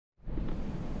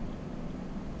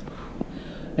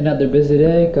Another busy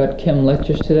day. Got chem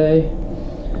lectures today.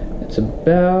 It's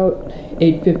about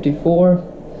 8:54.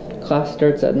 Class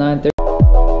starts at 9:30.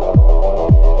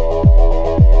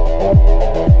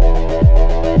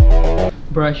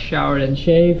 Brush, showered, and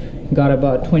shave. Got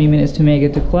about 20 minutes to make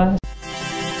it to class.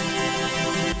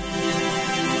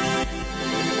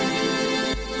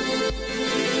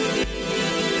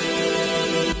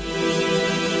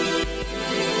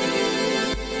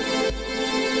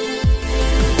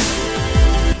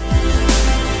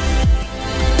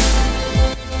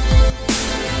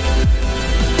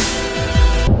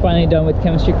 Finally done with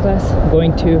chemistry class.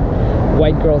 Going to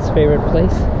white girl's favorite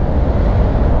place.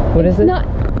 What is it? Not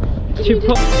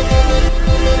Chipotle.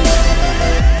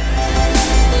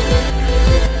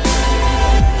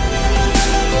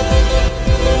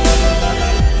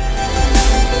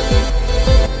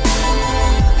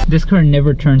 This car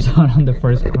never turns on the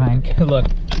first crank. Look.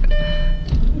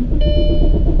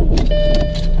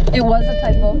 It was a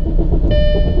typo.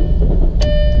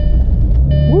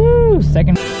 Woo!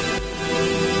 Second.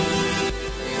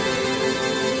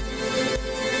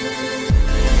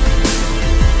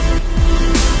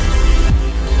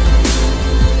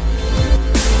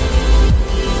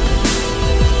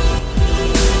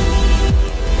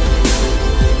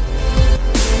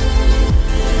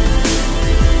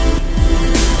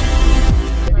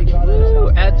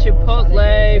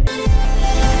 Chipotle.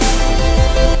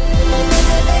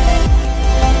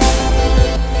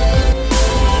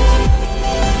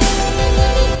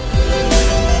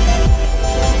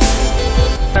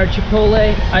 Our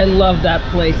Chipotle, I love that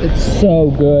place. It's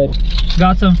so good.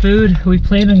 Got some food. We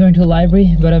planned on going to the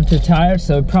library, but I'm too tired,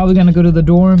 so we're probably gonna go to the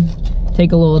dorm,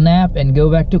 take a little nap, and go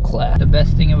back to class. The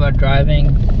best thing about driving,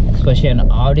 especially an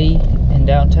Audi in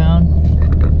downtown,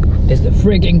 is the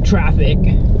freaking traffic.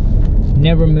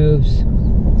 Never moves.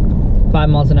 5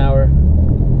 miles an hour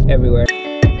everywhere.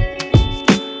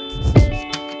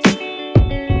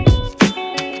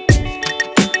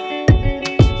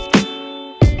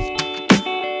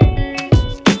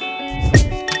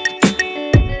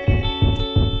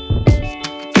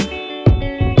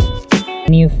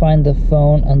 Can you find the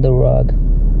phone on the rug?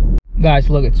 Guys,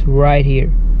 look, it's right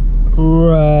here.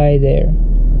 Right there.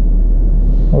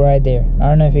 Right there. I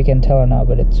don't know if you can tell or not,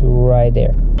 but it's right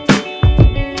there.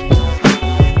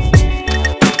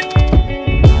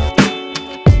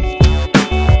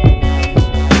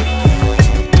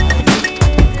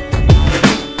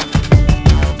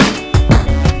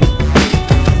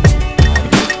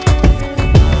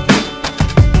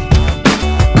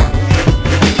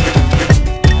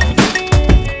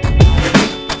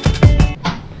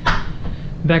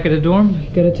 Back at the dorm,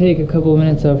 gotta take a couple of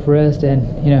minutes of rest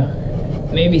and, you know,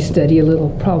 maybe study a little.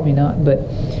 Probably not, but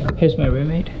here's my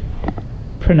roommate,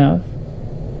 Pranav.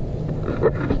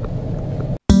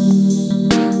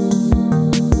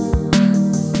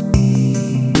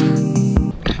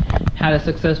 Had a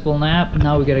successful nap.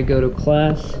 Now we gotta go to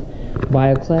class,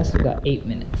 bio class. We got 8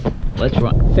 minutes. Let's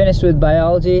run. Finished with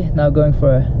biology. Now going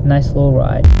for a nice little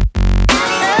ride.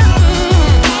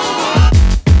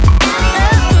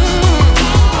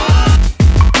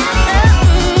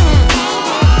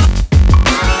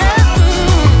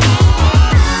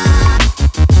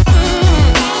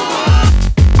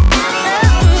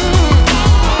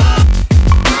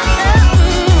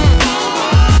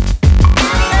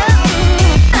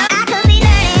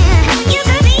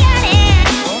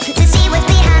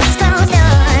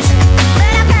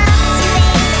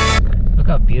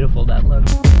 Beautiful that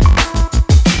looks.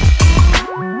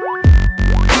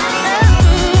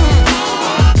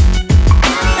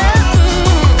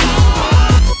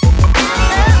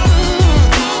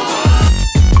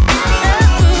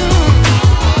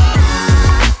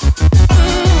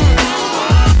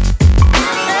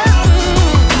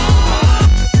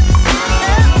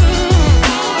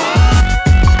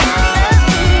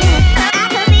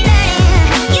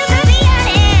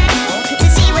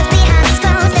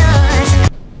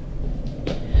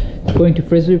 Going to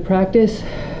frisbee practice.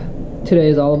 Today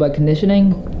is all about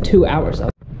conditioning. 2 hours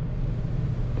of.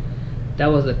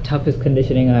 That was the toughest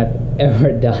conditioning I've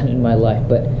ever done in my life,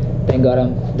 but thank God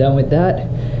I'm done with that.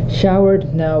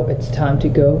 Showered. Now it's time to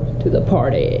go to the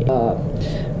party.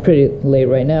 Pretty late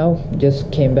right now.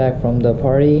 Just came back from the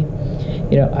party.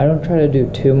 You know, I don't try to do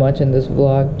too much in this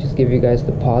vlog. Just give you guys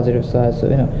the positive side. So,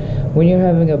 you know, when you're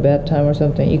having a bad time or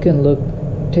something, you can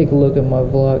take a look at my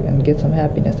vlog and get some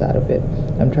happiness out of it.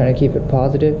 I'm trying to keep it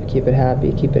positive, keep it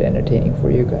happy, keep it entertaining for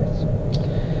you guys.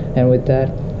 And with that,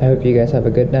 I hope you guys have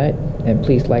a good night, and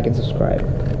please like and subscribe.